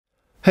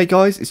Hey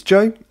guys, it's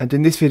Joe, and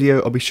in this video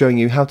I'll be showing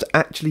you how to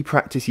actually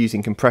practice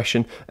using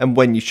compression and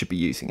when you should be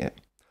using it.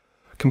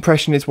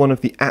 Compression is one of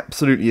the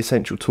absolutely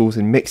essential tools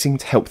in mixing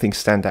to help things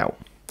stand out.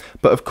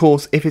 But of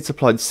course, if it's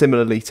applied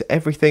similarly to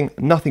everything,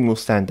 nothing will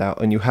stand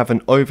out and you have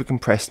an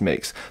over-compressed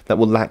mix that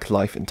will lack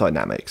life and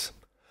dynamics.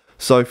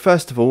 So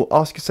first of all,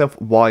 ask yourself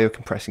why you're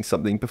compressing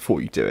something before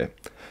you do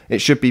it. It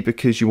should be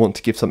because you want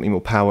to give something more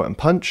power and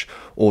punch,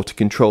 or to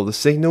control the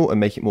signal and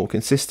make it more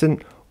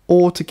consistent,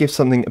 or to give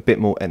something a bit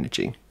more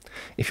energy.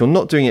 If you're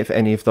not doing it for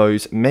any of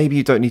those, maybe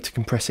you don't need to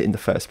compress it in the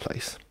first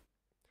place.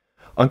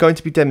 I'm going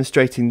to be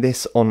demonstrating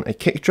this on a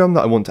kick drum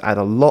that I want to add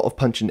a lot of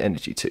punch and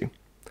energy to.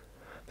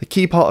 The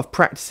key part of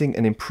practicing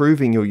and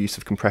improving your use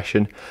of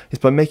compression is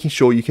by making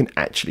sure you can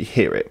actually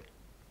hear it.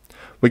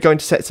 We're going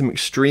to set some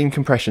extreme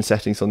compression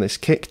settings on this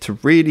kick to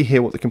really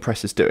hear what the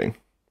compressor's doing.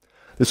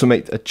 This will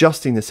make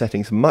adjusting the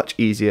settings much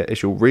easier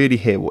as you'll really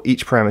hear what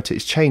each parameter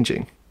is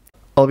changing.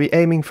 I'll be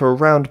aiming for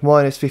around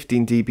minus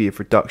 15 dB of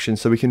reduction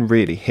so we can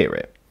really hear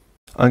it.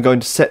 I'm going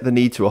to set the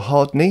knee to a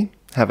hard knee,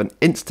 have an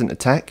instant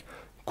attack,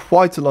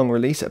 quite a long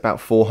release at about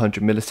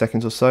 400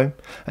 milliseconds or so,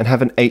 and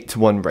have an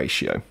 8:1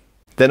 ratio.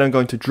 Then I'm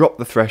going to drop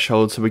the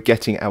threshold so we're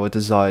getting our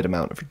desired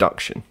amount of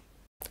reduction.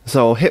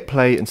 So I'll hit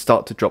play and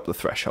start to drop the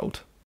threshold.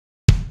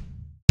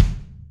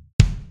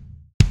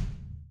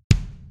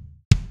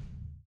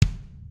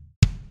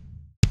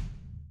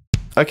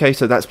 Okay,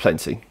 so that's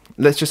plenty.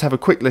 Let's just have a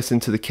quick listen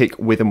to the kick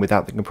with and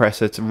without the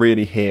compressor to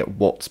really hear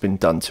what's been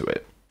done to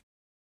it.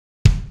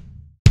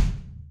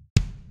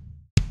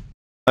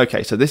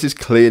 Okay, so this has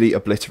clearly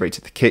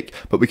obliterated the kick,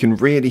 but we can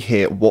really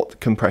hear what the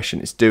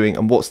compression is doing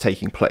and what's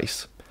taking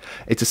place.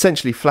 It's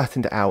essentially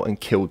flattened it out and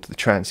killed the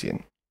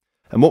transient.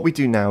 And what we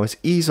do now is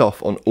ease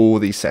off on all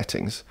these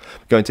settings.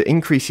 We're going to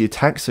increase the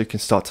attack so you can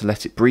start to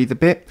let it breathe a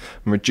bit,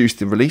 and reduce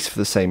the release for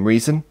the same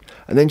reason,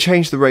 and then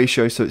change the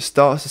ratio so it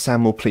starts to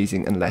sound more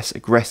pleasing and less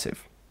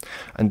aggressive.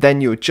 And then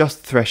you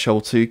adjust the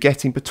threshold to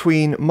getting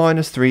between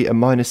 -3 and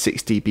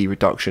 -6 dB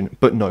reduction,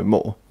 but no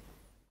more.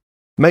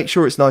 Make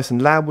sure it's nice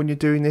and loud when you're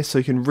doing this so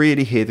you can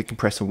really hear the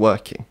compressor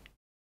working.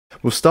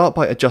 We'll start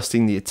by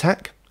adjusting the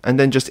attack and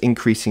then just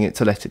increasing it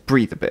to let it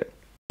breathe a bit.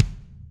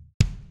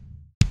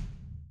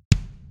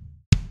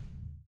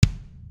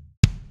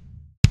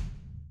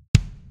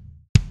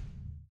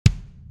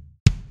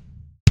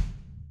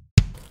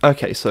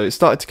 Okay, so it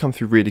started to come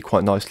through really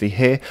quite nicely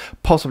here,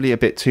 possibly a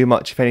bit too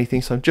much if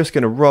anything, so I'm just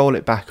going to roll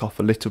it back off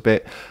a little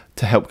bit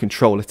to help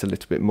control it a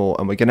little bit more,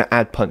 and we're going to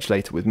add punch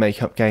later with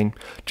makeup gain,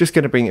 just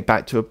going to bring it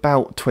back to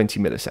about 20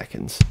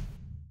 milliseconds.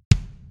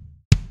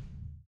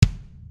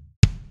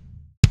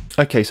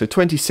 Okay, so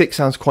 26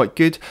 sounds quite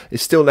good,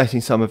 it's still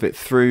letting some of it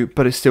through,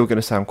 but it's still going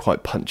to sound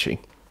quite punchy.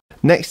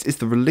 Next is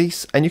the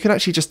release, and you can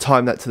actually just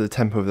time that to the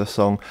tempo of the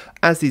song.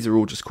 As these are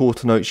all just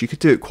quarter notes, you could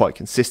do it quite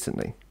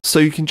consistently. So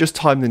you can just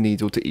time the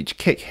needle to each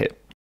kick hit.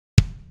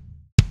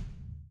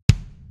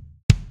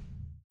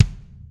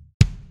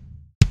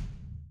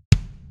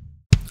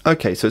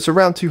 Okay, so it's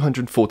around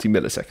 240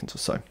 milliseconds or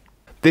so.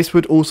 This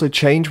would also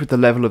change with the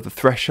level of the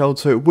threshold,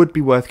 so it would be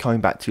worth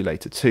coming back to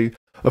later too.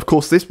 Of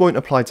course, this won't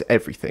apply to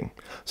everything,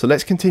 so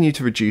let's continue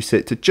to reduce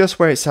it to just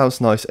where it sounds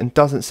nice and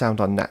doesn't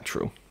sound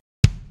unnatural.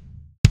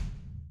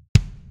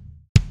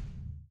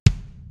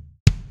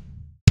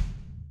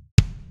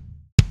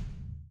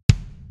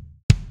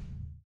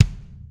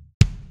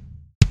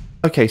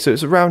 Okay, so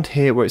it's around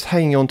here where it's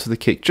hanging on to the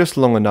kick just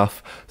long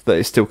enough that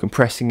it's still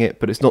compressing it,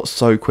 but it's not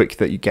so quick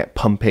that you get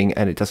pumping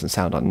and it doesn't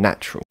sound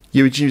unnatural.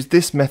 You would use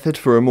this method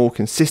for a more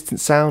consistent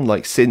sound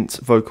like synths,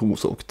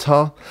 vocals or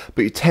guitar,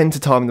 but you tend to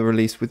time the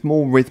release with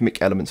more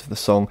rhythmic elements of the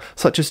song,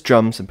 such as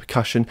drums and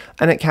percussion,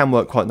 and it can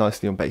work quite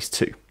nicely on bass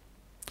too.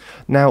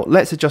 Now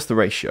let's adjust the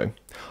ratio.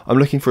 I'm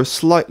looking for a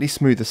slightly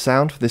smoother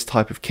sound for this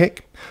type of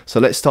kick, so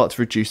let's start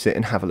to reduce it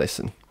and have a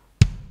listen.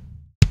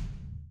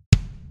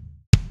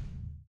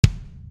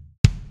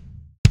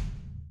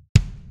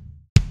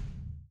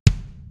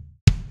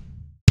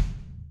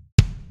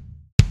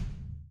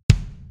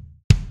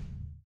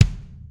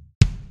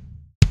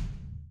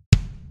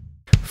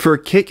 For a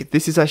kick,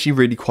 this is actually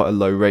really quite a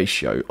low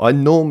ratio. I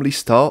normally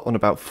start on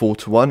about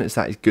 4:1 as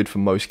that is good for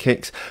most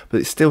kicks, but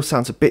it still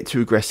sounds a bit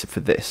too aggressive for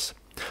this.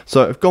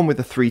 So I've gone with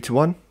a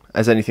 3:1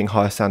 as anything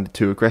higher sounded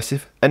too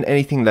aggressive and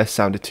anything less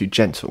sounded too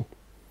gentle.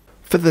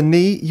 For the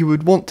knee, you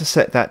would want to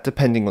set that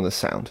depending on the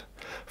sound.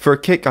 For a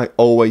kick, I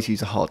always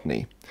use a hard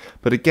knee,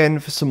 but again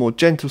for some more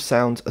gentle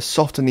sounds, a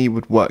softer knee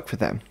would work for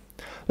them.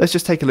 Let's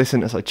just take a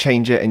listen as I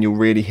change it and you'll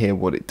really hear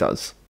what it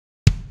does.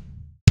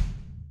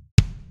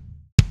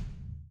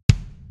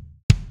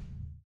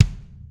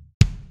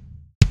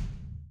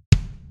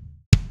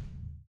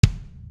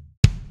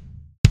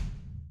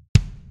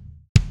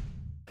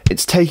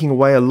 It's taking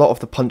away a lot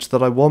of the punch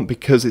that I want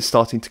because it's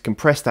starting to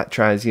compress that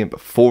transient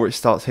before it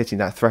starts hitting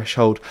that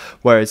threshold,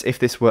 whereas if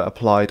this were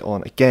applied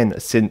on, again, a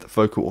synth,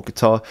 vocal or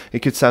guitar,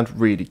 it could sound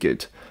really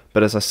good.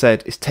 But as I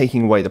said, it's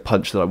taking away the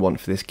punch that I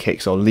want for this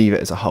kick, so I'll leave it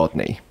as a hard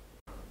knee.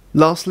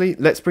 Lastly,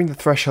 let's bring the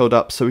threshold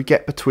up so we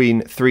get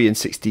between 3 and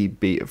 6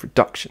 dB of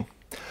reduction.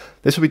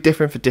 This will be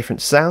different for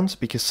different sounds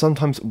because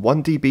sometimes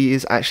 1 dB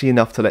is actually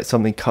enough to let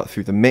something cut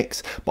through the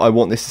mix, but I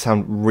want this to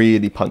sound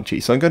really punchy,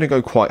 so I'm going to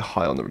go quite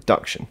high on the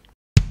reduction.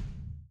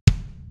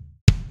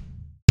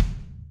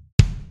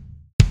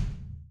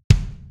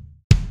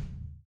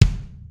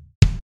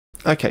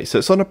 Okay, so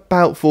it's on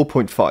about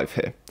 4.5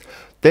 here.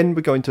 Then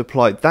we're going to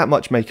apply that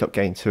much makeup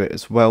gain to it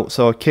as well,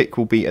 so our kick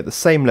will be at the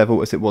same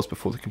level as it was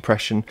before the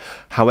compression.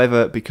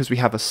 However, because we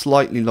have a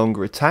slightly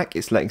longer attack,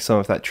 it's letting some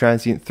of that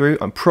transient through.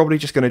 I'm probably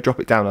just going to drop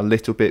it down a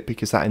little bit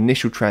because that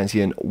initial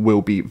transient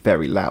will be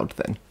very loud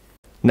then.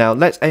 Now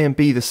let's A and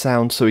B the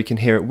sound so we can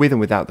hear it with and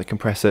without the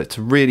compressor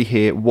to really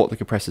hear what the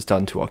compressor's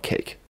done to our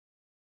kick.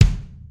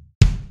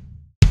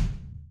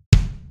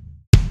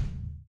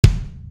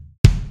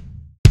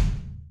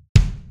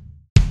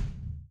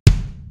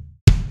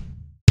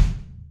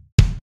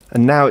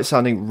 And now it's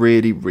sounding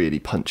really, really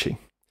punchy.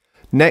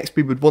 Next,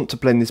 we would want to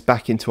blend this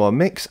back into our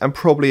mix and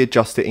probably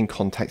adjust it in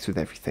context with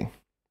everything.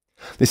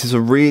 This is a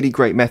really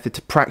great method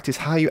to practice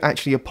how you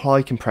actually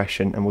apply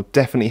compression and will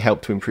definitely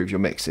help to improve your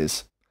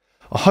mixes.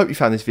 I hope you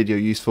found this video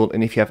useful,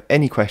 and if you have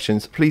any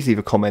questions, please leave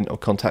a comment or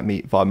contact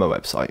me via my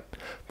website.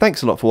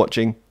 Thanks a lot for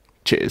watching.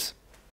 Cheers.